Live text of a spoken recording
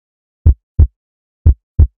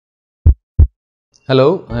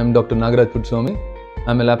Hello, I am Dr. Nagaraj Puttaswamy.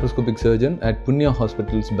 I am a laparoscopic surgeon at Punya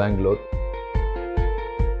Hospital, Bangalore.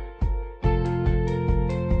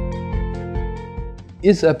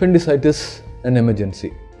 Is appendicitis an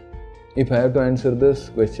emergency? If I have to answer this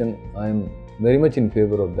question, I am very much in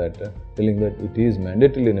favor of that, telling that it is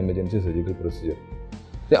mandatorily an emergency surgical procedure.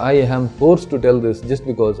 I am forced to tell this just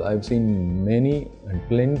because I have seen many and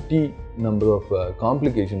plenty number of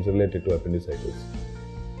complications related to appendicitis.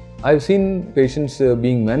 I have seen patients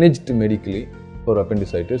being managed medically for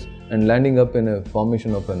appendicitis and landing up in a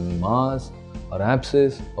formation of a mass or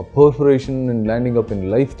abscess or perforation and landing up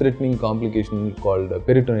in life-threatening complication called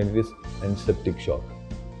peritonitis and septic shock.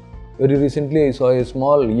 Very recently I saw a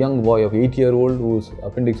small young boy of 8-year-old whose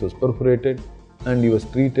appendix was perforated and he was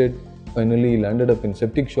treated. Finally he landed up in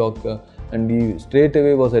septic shock and he straight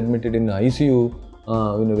away was admitted in ICU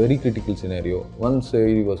in a very critical scenario. Once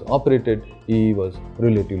he was operated, he was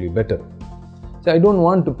relatively better. So I don't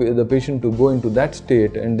want the patient to go into that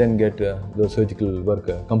state and then get the surgical work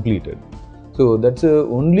completed. So that's the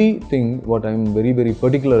only thing what I'm very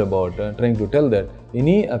particular about, trying to tell that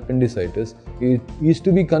any appendicitis is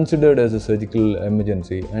to be considered as a surgical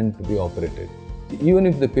emergency and to be operated. Even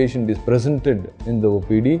if the patient is presented in the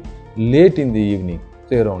OPD late in the evening,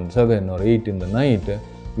 say around 7 or 8 in the night,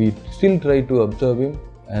 we still try to observe him,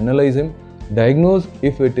 analyze him, diagnose.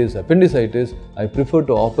 If it is appendicitis, I prefer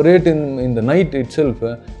to operate in the night itself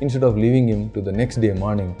instead of leaving him to the next day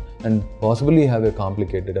morning and possibly have a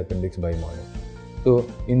complicated appendix by morning. So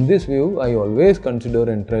in this view, I always consider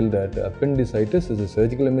and tell that appendicitis is a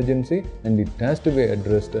surgical emergency and it has to be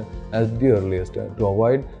addressed at the earliest to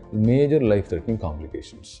avoid major life-threatening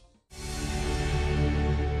complications.